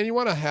 And then you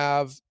want to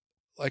have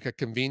like a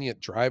convenient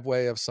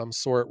driveway of some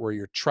sort where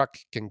your truck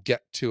can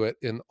get to it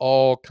in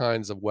all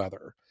kinds of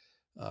weather.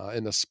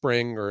 In the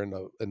spring or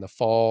in the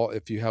fall,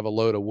 if you have a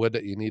load of wood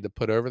that you need to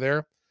put over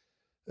there,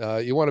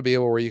 you want to be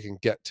able where you can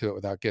get to it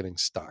without getting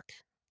stuck.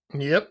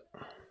 Yep.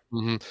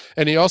 Hmm.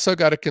 And you also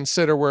got to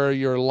consider where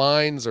your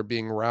lines are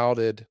being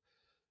routed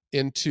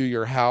into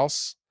your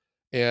house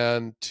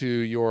and to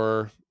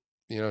your,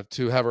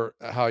 to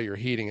how you're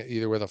heating it,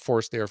 either with a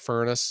forced air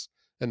furnace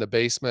in the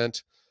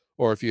basement,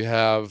 or if you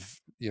have,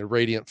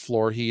 radiant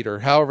floor heat, or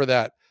however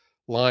that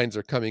lines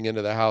are coming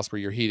into the house where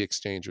your heat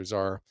exchangers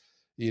are,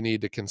 you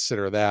need to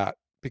consider that,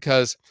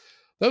 because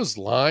those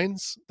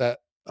lines that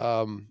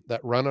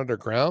run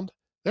underground,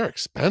 they're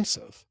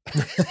expensive.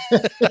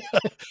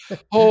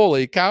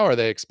 Holy cow, are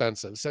they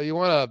expensive? So you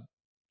want to,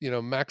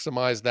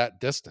 maximize that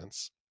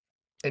distance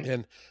And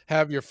and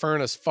have your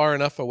furnace far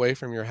enough away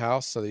from your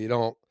house so that you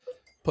don't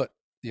put,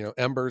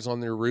 embers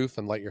on your roof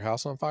and light your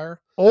house on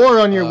fire. or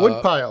on your wood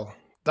Uh, pile.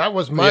 That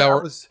was yeah, I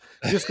was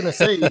just going to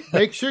say,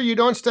 make sure you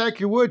don't stack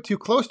your wood too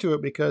close to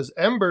it because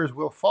embers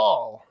will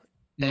fall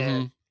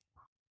and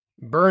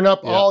mm-hmm, burn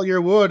up yeah, all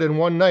your wood in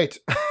one night.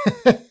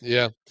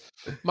 yeah.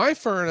 My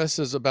furnace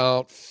is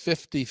about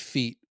 50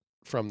 feet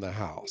from the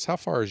house. How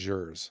far is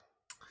yours?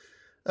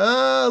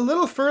 A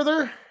little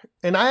further,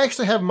 and I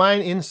actually have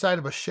mine inside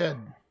of a shed.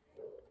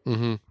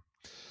 Mm-hmm.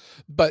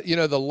 But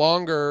the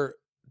longer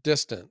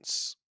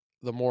distance,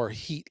 the more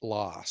heat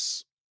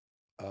loss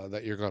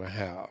that you're going to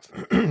have,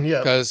 Yeah.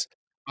 because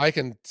I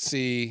can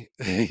see,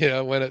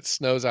 when it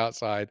snows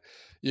outside,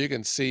 you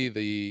can see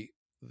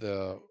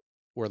the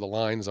where the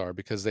lines are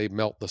because they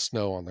melt the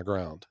snow on the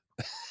ground.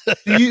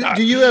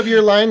 Do you have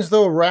your lines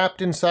though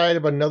wrapped inside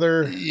of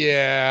another?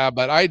 Yeah,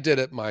 but I did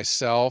it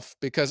myself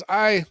because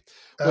when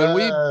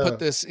we put Uh,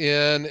 this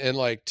in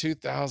like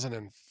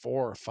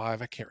 2004 or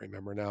 5, I can't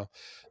remember now.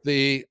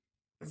 The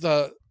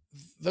the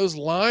those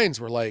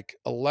lines were like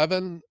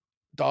 $11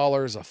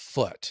 a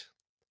foot.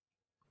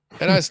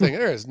 And I was thinking,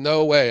 there is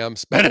no way I'm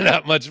spending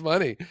that much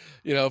money,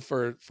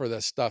 for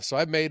this stuff. So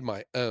I made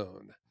my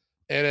own.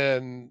 And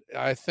then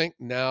I think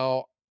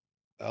now,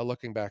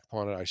 looking back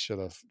upon it, I should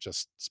have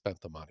just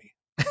spent the money.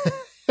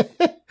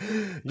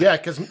 yeah,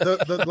 because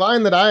the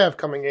line that I have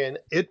coming in,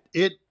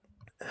 it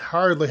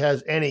hardly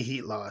has any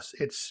heat loss.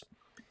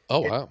 Oh,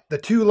 wow. The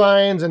two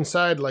lines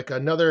inside like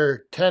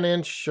another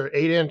 10-inch or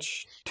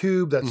 8-inch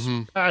tube that's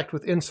Mm-hmm. packed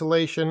with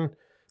insulation,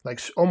 like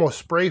almost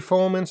spray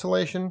foam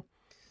insulation.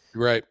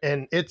 Right.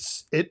 And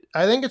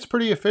I think it's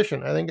pretty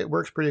efficient. I think it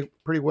works pretty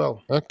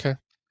well. Okay.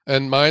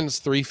 And mine's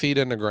 3 feet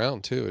in the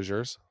ground too. Is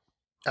yours?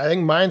 I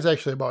think mine's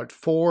actually about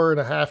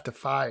 4.5 to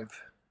 5.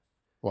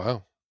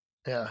 Wow.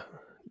 Yeah,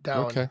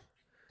 down. Okay.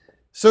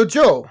 So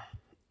Joe,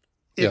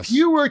 if Yes.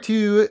 you were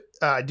to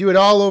do it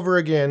all over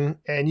again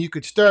and you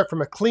could start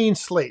from a clean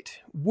slate,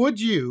 would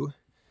you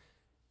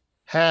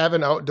have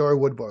an outdoor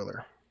wood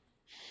boiler?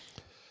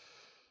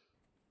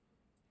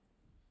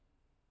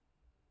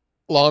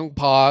 Long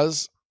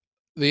pause.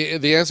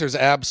 The answer is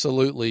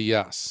absolutely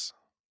yes.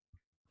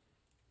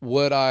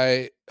 Would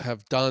I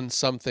have done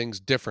some things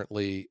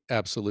differently?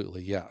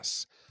 Absolutely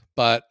yes.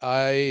 But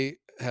I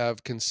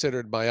have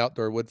considered my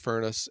outdoor wood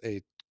furnace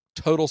a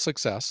total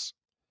success.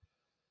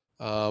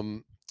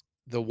 Um,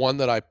 the one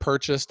that I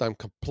purchased, I'm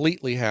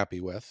completely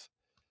happy with.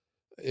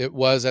 It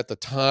was at the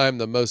time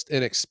the most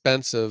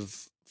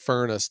inexpensive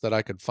furnace that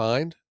I could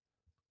find.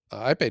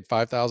 I paid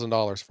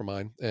 $5,000 for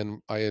mine,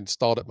 and I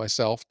installed it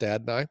myself,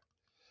 Dad and I.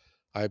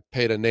 I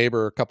paid a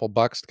neighbor a couple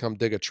bucks to come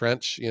dig a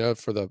trench,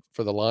 for the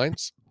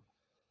lines,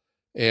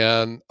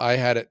 and I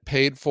had it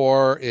paid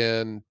for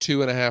in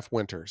 2.5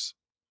 winters,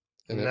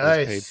 and it was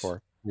paid Nice.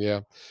 for.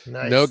 Yeah,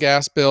 no Nice.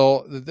 gas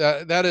bill.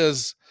 That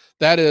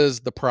is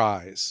the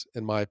prize,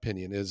 in my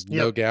opinion, is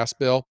no Yep. gas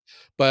bill.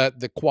 But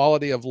the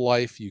quality of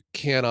life, you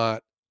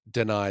cannot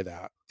deny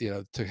that.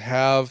 To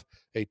have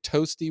a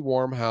toasty,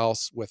 warm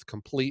house with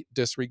complete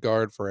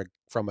disregard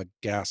from a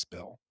gas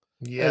bill,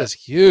 that is Yes.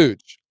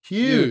 huge,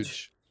 Huge.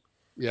 huge.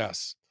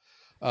 Yes.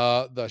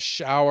 The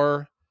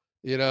shower,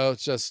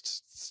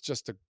 it's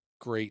just a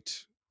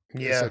great,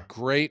 it's a Yeah.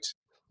 great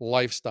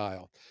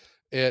lifestyle.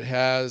 It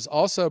has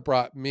also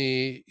brought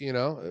me,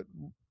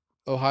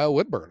 Ohio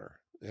Woodburner.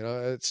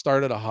 It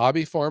started a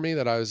hobby for me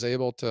that I was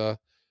able to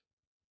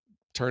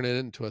turn it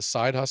into a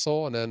side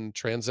hustle and then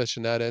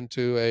transition that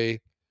into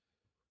a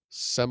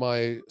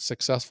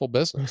semi-successful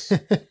business.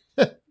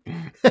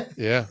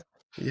 Yeah.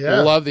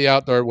 Yeah. Love the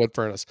outdoor wood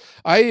furnace.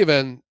 I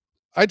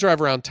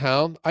drive around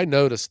town. I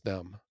notice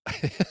them.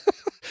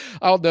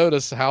 I'll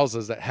notice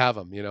houses that have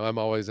them. And I'll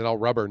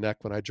rubberneck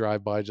when I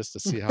drive by just to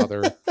see how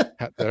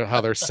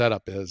their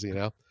setup is.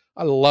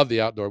 I love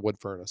the outdoor wood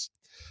furnace.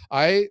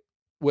 I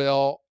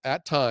will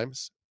at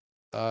times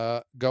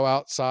go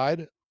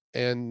outside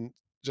and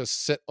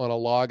just sit on a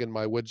log in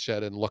my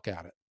woodshed and look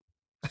at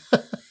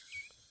it.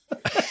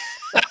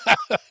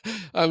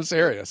 I'm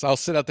serious. I'll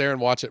sit out there and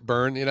watch it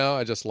burn.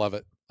 I just love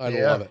it. I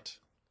love Yeah. it.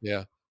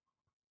 Yeah.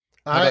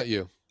 How I about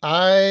you?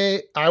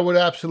 I would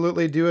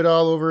absolutely do it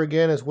all over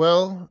again as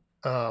well.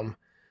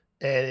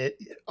 And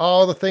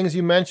all the things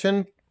you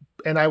mentioned,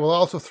 and I will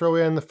also throw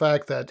in the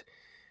fact that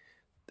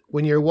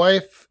when your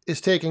wife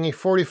is taking a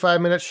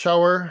 45-minute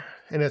shower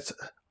and it's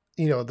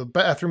the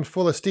bathroom's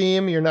full of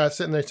steam, you're not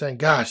sitting there saying,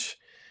 "Gosh,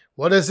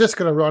 what is this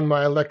going to run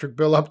my electric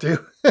bill up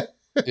to?"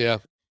 Yeah.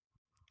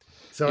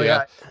 So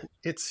Yeah. yeah,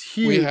 it's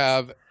We huge.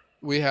 have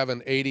we have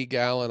an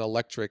 80-gallon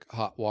electric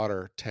hot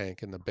water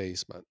tank in the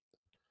basement.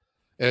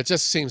 And it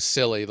just seems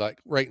silly. Like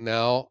right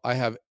now, I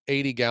have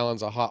 80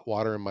 gallons of hot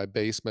water in my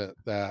basement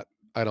that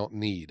I don't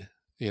need,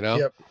 you know?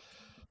 Yep.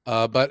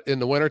 But in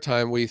the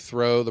wintertime, we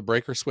throw the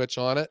breaker switch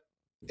on it,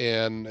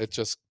 and it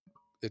just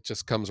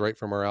comes right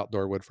from our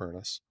outdoor wood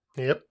furnace.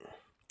 Yep.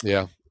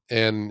 Yeah.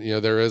 And,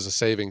 there is a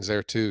savings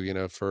there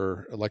too,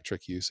 for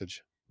electric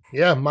usage.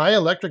 Yeah, my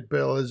electric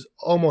bill is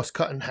almost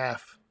cut in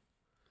half.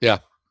 Yeah.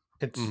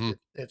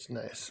 It's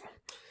nice.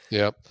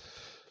 Yep.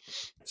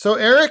 So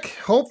Eric,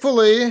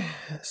 hopefully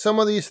some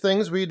of these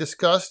things we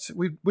discussed,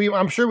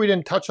 I'm sure we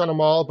didn't touch on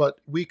them all, but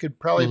we could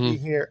probably be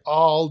here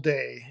all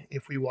day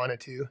if we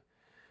wanted to.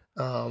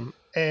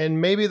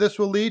 And maybe this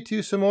will lead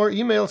to some more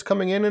emails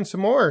coming in and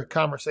some more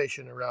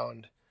conversation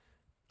around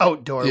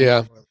outdoor.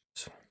 Yeah.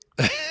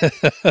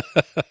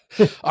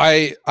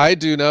 I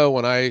do know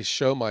when I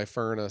show my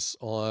furnace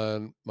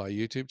on my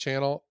YouTube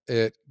channel,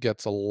 it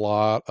gets a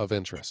lot of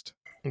interest.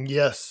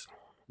 Yes.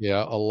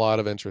 Yeah, a lot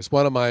of interest.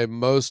 One of my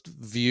most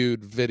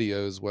viewed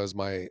videos was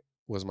my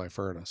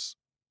furnace.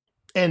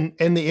 And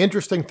the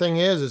interesting thing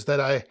is that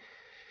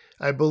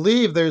I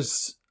believe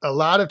there's a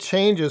lot of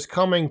changes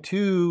coming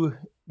to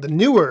the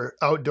newer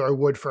outdoor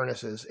wood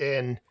furnaces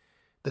and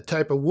the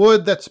type of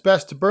wood that's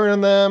best to burn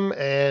in them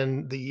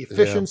and the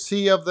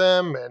efficiency of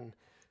them and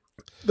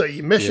the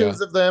emissions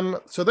of them.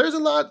 So there's a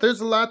lot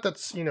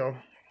that's,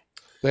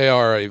 They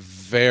are I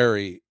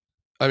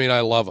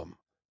love them,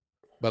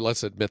 but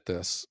let's admit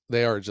this,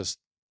 they are just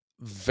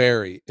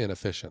very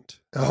inefficient.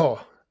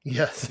 Oh,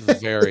 yes.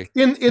 Very.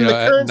 in the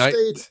current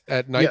state.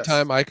 At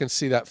nighttime, yes. I can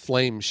see that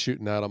flame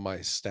shooting out of my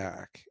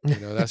stack.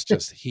 That's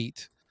just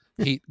heat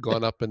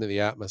going up into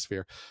the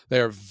atmosphere. They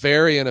are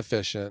very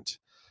inefficient.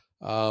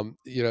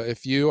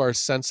 If you are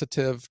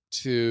sensitive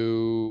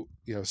to,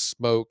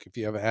 smoke, if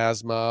you have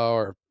asthma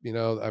or,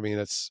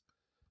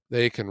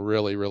 they can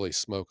really, really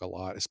smoke a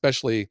lot,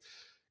 especially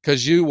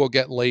because you will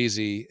get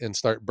lazy and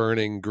start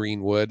burning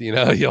green wood.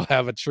 You'll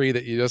have a tree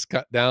that you just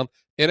cut down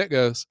and it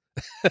goes.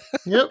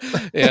 Yep.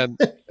 and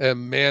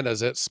man,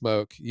 does it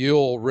smoke.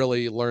 You'll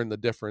really learn the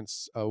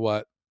difference of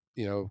what,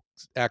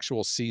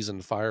 actual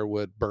seasoned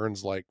firewood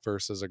burns like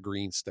versus a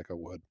green stick of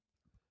wood.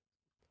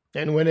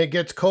 And when it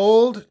gets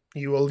cold,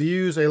 you will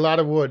use a lot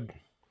of wood.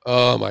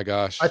 Oh my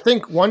gosh. I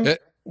think one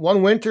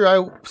winter I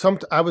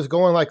was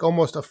going like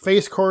almost a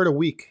face cord a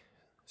week.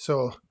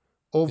 So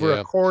over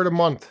a cord a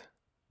month.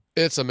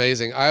 It's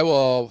amazing. I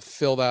will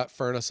fill that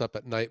furnace up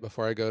at night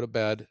before I go to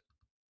bed.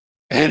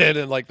 And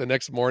then like the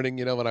next morning,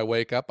 when I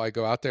wake up, I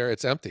go out there,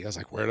 it's empty. I was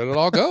like, where did it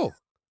all go?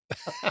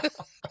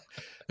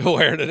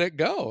 Where did it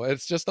go?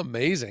 It's just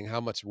amazing how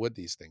much wood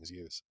these things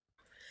use.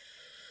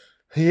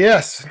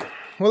 Yes.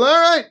 Well, all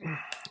right.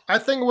 I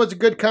think it was a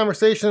good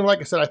conversation. Like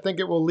I said, I think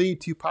it will lead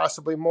to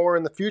possibly more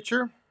in the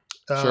future.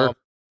 Sure.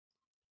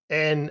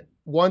 And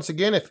once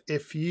again,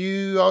 if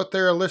you out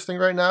there are listening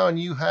right now and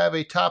you have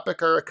a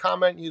topic or a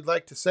comment you'd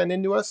like to send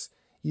in to us,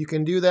 you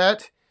can do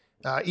that.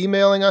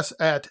 Emailing us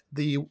at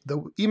the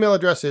email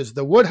address is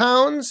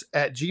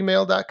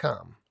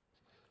thewoodhounds@gmail.com.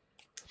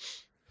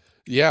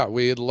 Yeah,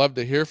 we'd love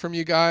to hear from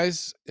you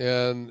guys.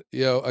 And,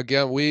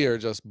 again, we are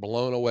just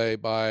blown away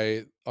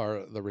by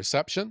the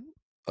reception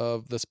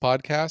of this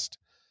podcast.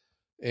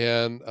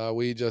 And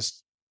we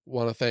just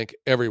want to thank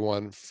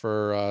everyone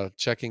for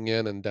checking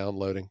in and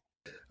downloading.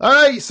 All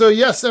right. So,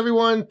 yes,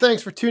 everyone,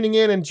 thanks for tuning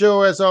in. And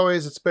Joe, as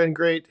always, it's been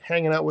great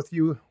hanging out with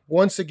you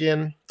once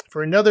again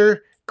for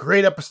another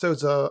great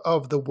episodes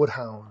of the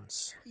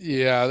Woodhounds.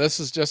 Yeah, this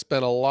has just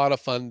been a lot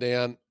of fun,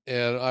 Dan.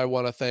 And I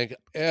want to thank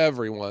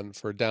everyone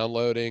for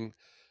downloading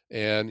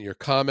and your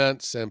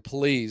comments. And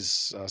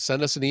please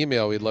send us an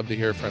email. We'd love to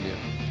hear from you.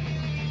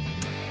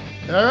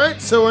 All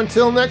right. So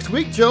until next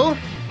week, Joe.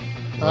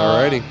 All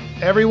righty.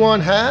 Everyone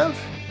have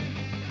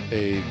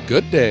a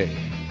good day.